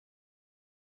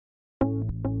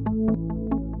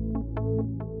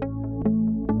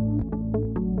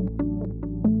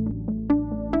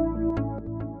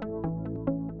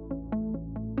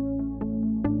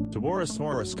Taurus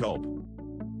Horoscope.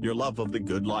 Your love of the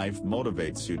good life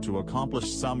motivates you to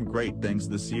accomplish some great things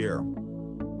this year.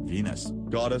 Venus,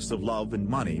 goddess of love and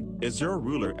money, is your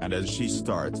ruler, and as she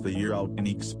starts the year out in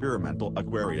experimental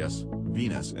Aquarius,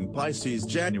 Venus in Pisces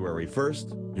January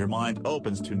 1st, your mind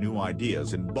opens to new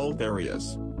ideas in both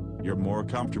areas. You're more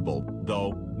comfortable,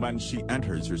 though, when she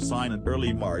enters your sign in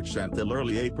early March until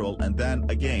early April, and then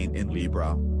again in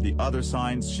Libra, the other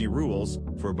signs she rules,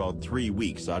 for about 3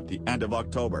 weeks at the end of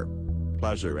October.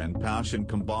 Pleasure and passion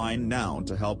combine now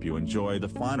to help you enjoy the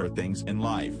finer things in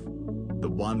life. The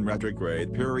one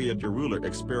retrograde period your ruler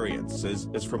experiences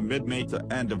is from mid-May to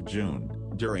end of June,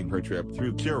 during her trip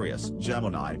through curious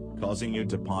Gemini, causing you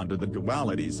to ponder the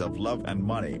dualities of love and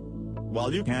money.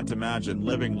 While you can't imagine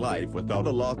living life without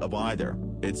a lot of either,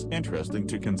 it's interesting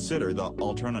to consider the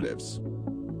alternatives.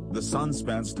 The Sun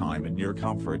spends time in your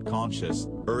comfort-conscious,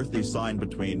 earthy sign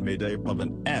between mid-April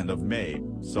and end of May,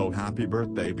 so happy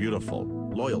birthday beautiful,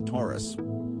 loyal Taurus.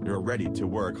 You're ready to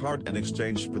work hard in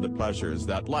exchange for the pleasures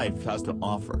that life has to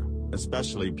offer,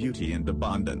 especially beauty and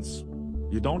abundance.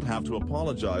 You don't have to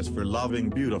apologize for loving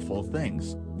beautiful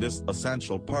things. This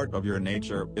essential part of your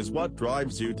nature is what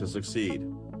drives you to succeed.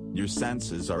 Your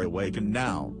senses are awakened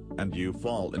now, and you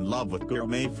fall in love with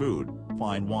gourmet food,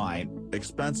 fine wine,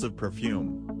 expensive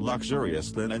perfume,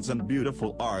 luxurious linens and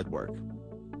beautiful artwork.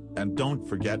 And don't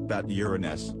forget that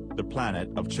Uranus, the planet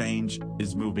of change,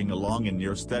 is moving along in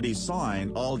your steady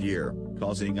sign all year,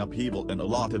 causing upheaval in a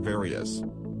lot of areas.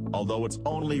 Although it's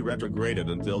only retrograded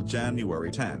until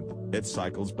January 10th, it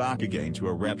cycles back again to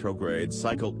a retrograde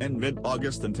cycle in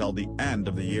mid-August until the end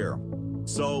of the year.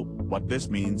 So, what this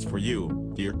means for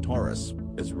you, dear Taurus,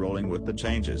 is rolling with the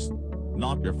changes.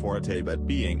 Not your forte, but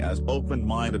being as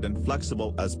open-minded and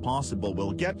flexible as possible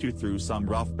will get you through some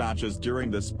rough patches during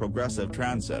this progressive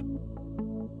transit.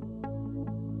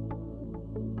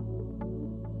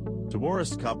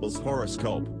 Taurus couples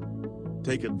horoscope.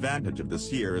 Take advantage of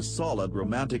this year's solid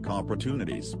romantic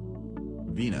opportunities.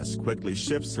 Venus quickly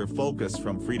shifts her focus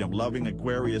from freedom-loving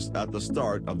Aquarius at the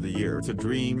start of the year to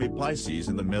dreamy Pisces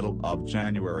in the middle of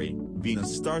January.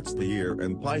 Venus starts the year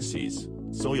in Pisces,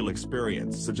 so you'll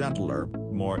experience a gentler,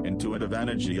 more intuitive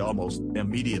energy almost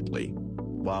immediately.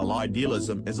 While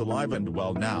idealism is alive and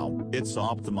well now, it's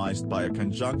optimized by a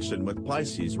conjunction with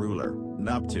Pisces ruler,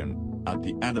 Neptune, at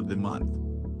the end of the month.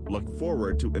 Look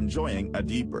forward to enjoying a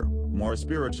deeper, more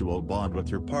spiritual bond with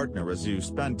your partner as you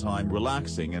spend time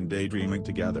relaxing and daydreaming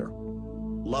together.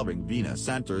 Loving Venus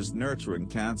enters nurturing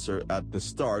Cancer at the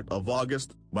start of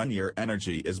August, when your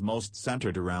energy is most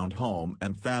centered around home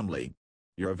and family.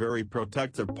 You're a very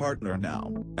protective partner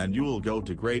now, and you'll go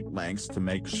to great lengths to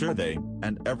make sure they,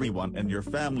 and everyone in your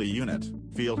family unit,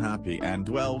 feel happy and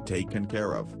well taken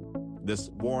care of. This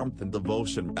warmth and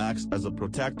devotion acts as a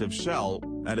protective shell,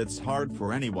 and it's hard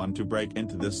for anyone to break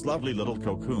into this lovely little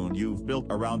cocoon you've built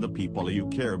around the people you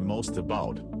care most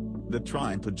about. The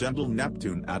trine to gentle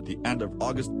Neptune at the end of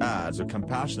August adds a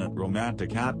compassionate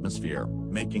romantic atmosphere,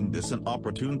 making this an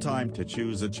opportune time to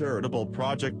choose a charitable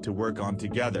project to work on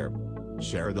together.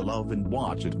 Share the love and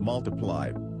watch it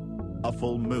multiply. A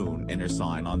full moon in your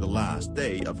sign on the last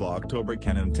day of October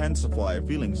can intensify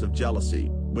feelings of jealousy,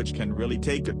 which can really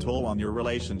take a toll on your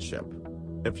relationship.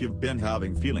 If you've been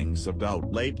having feelings of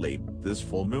doubt lately, this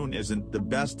full moon isn't the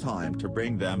best time to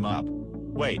bring them up.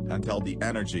 Wait until the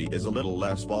energy is a little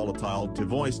less volatile to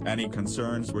voice any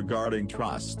concerns regarding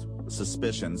trust,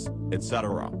 suspicions,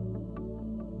 etc.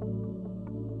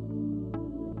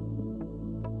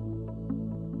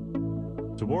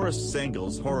 Taurus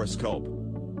singles horoscope.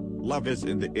 Love is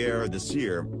in the air this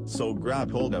year, so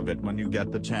grab hold of it when you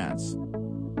get the chance.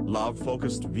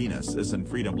 Love-focused Venus is in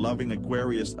freedom-loving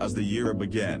Aquarius as the year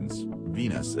begins.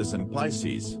 Venus is in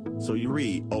Pisces, so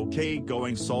you're okay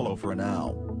going solo for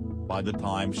now. By the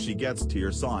time she gets to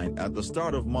your sign at the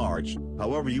start of March,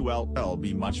 however, you'll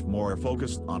be much more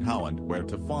focused on how and where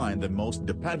to find the most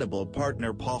dependable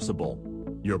partner possible.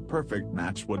 Your perfect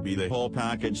match would be the whole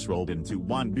package rolled into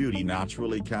one. Beauty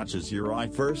naturally catches your eye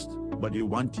first, but you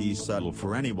won't settle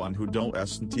for anyone who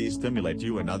doesn't stimulate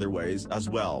you in other ways as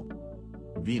well.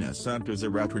 Venus enters a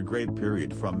retrograde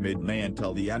period from mid-May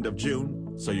until the end of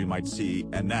June, so you might see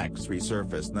an ex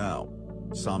resurface now.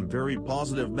 Some very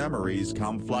positive memories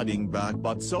come flooding back,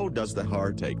 but so does the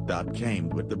heartache that came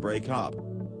with the breakup.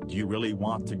 Do you really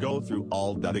want to go through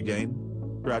all that again?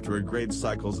 Retrograde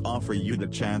cycles offer you the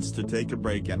chance to take a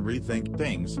break and rethink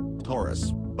things,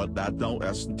 Taurus, but that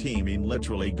doesn't mean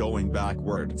literally going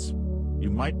backwards. You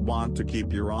might want to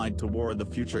keep your eye toward the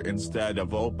future instead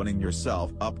of opening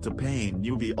yourself up to pain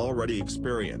you've already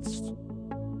experienced.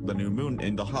 The new moon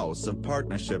in the house of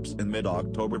partnerships in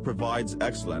mid-October provides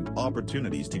excellent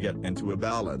opportunities to get into a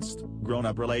balanced,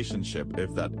 grown-up relationship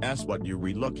if that's what you're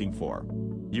looking for.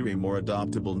 You're more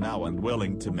adaptable now and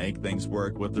willing to make things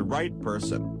work with the right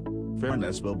person.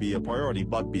 Fairness will be a priority,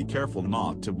 but be careful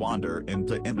not to wander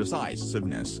into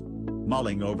indecisiveness,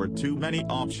 mulling over too many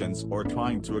options or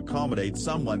trying to accommodate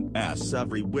someone else's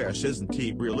every wish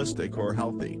isn't realistic or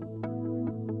healthy.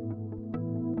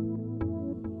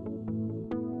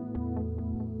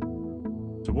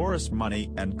 Taurus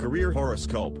money and career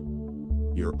horoscope.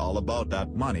 You're all about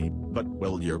that money, but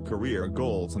will your career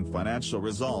goals and financial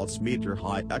results meet your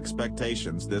high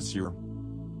expectations this year?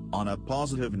 On a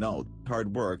positive note,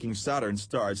 hard-working Saturn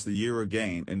starts the year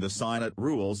again in the sign it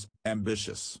rules,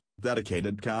 ambitious,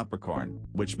 dedicated Capricorn,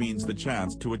 which means the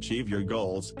chance to achieve your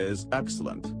goals is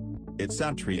excellent. Its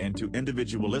entry into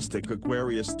individualistic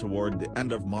Aquarius toward the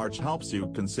end of March helps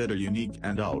you consider unique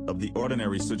and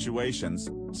out-of-the-ordinary situations,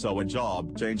 so a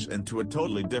job change into a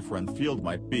totally different field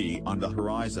might be on the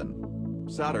horizon.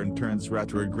 Saturn turns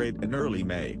retrograde in early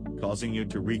May, causing you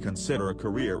to reconsider a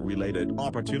career-related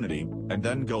opportunity, and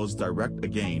then goes direct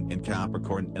again in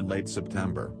Capricorn in late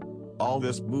September. All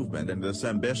this movement and this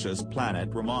ambitious planet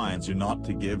reminds you not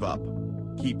to give up.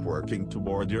 Keep working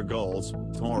toward your goals,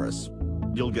 Taurus.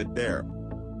 You'll get there.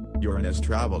 Uranus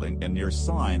traveling in your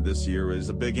sign this year is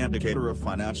a big indicator of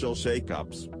financial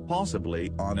shakeups,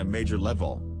 possibly on a major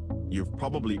level. You've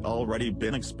probably already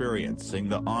been experiencing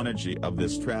the energy of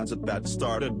this transit that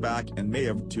started back in May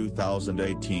of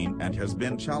 2018 and has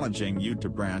been challenging you to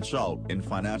branch out in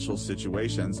financial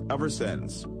situations ever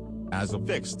since. As a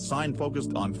fixed sign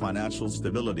focused on financial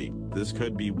stability, this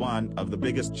could be one of the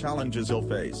biggest challenges you'll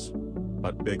face.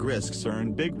 But big risks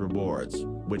earn big rewards,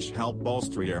 which help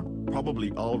bolster your,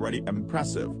 probably already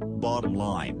impressive, bottom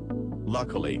line.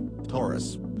 Luckily,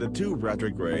 Taurus, the two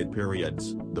retrograde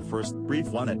periods, the first brief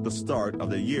one at the start of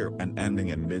the year and ending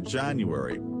in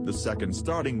mid-January, the second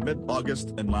starting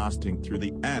mid-August and lasting through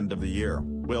the end of the year,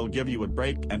 will give you a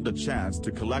break and a chance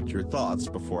to collect your thoughts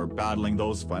before battling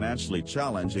those financially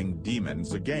challenging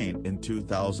demons again in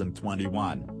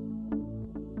 2021.